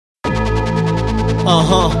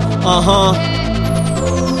08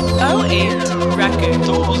 record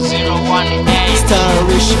 2018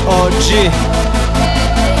 Starish-Og You.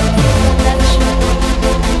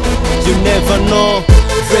 You never know.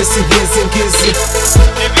 Verse nk'izi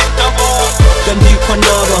ibitabo byandikwa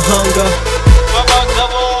n'abahanga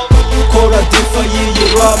b'abagabo kora difa y'iyi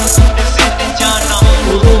rap n'izindi njyana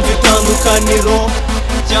urumva itandukaniro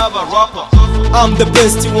ry'aba rapper. I'm the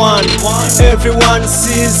best one, everyone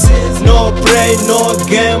sees. No play, no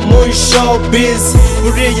game, muri showbiz.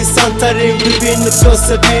 Muri iyi santare ibintu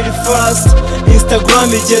byose biri fast.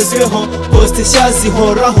 Instagram igezweho, post nshya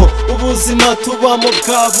zihoraho. Ubuzima tubamo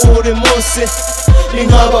bwa buri munsi ni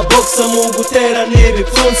nk'ababoxer mu gutera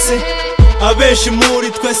n'ibipfunsi. Abenshi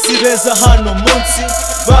muri twe si beza hano munsi,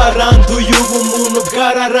 baranduye ubumuntu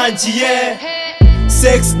bwararangiye.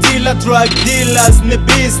 Sex dealer, drug dealers ni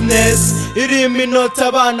business. Iri minota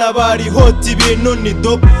abana bari hot, ibintu ni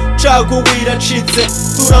dope. Cago wiracitse,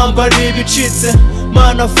 turambara ibicitse.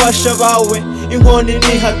 Mana fasha bawe, inkoni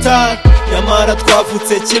ni hatari. Nyamara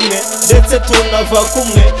twavutse kimwe, ndetse tunava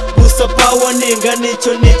kumwe. Gusa power ninga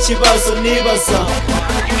nicyo n'ikibazo nibaza.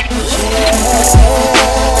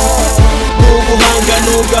 N'ubuhanga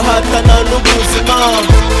n'ugahatana n'ubuzima.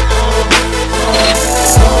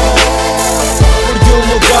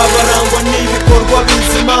 Umugabo arangwa n'ibikorwa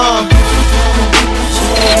bizima.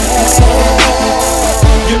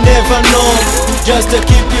 You never know, just to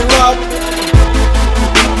keep it up.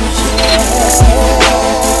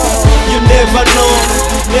 You never know,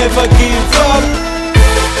 never give up.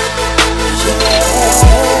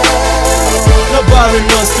 Nobody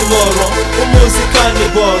knows tomorrow, umuzika ni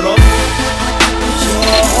boro.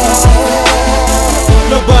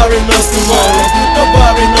 Nobody knows tomorrow,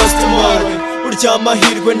 nobody knows tomorrow. Burya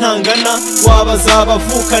amahirwe ntangana, wabaza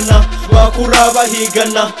abavukana, bakura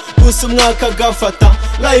bahigana, gusa umwaka agafata.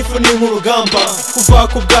 Life ni nk'urugamba, kuva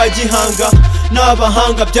ku bwa gihanga,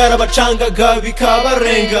 n'abahanga byarabacangaga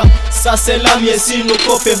bikabarenga. Ça c'est la mienne, si nous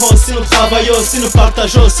coopérons, si nous travaillons, si nous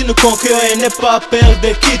partageons, si nous conquérons, et ne pas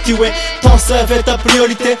perdre qui tu es. Ton serve est ta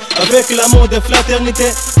priorité, avec l'amour de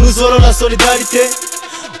fraternité, nous aurons la solidarité.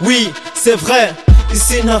 Oui, c'est vrai.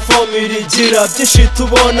 Isi nta formule igira, byinshi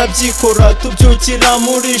tubona byikora, tubyukira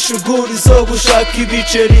muri shuguri zo gushaka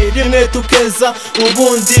ibiceri. Rimwe tukeza,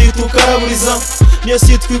 ubundi tukaraburiza. Niyo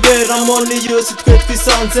si twiberamo, niyo si twe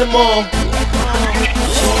twisanzemo.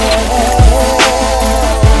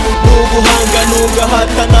 N'ubuhanga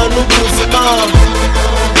n'ugahatana n'ubuzima.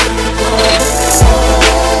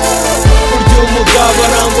 Burya umugabo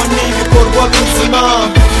arangwa n'ibikorwa bizima.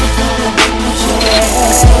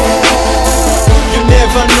 You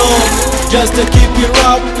never know, just to keep it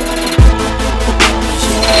up.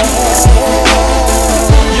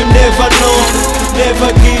 You never know,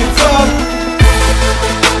 never give up.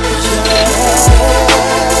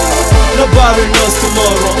 Nobody knows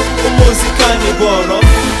tomorrow, umuzika ni boro.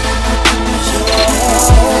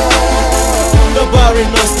 Nobody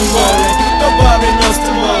knows tomorrow, nobody knows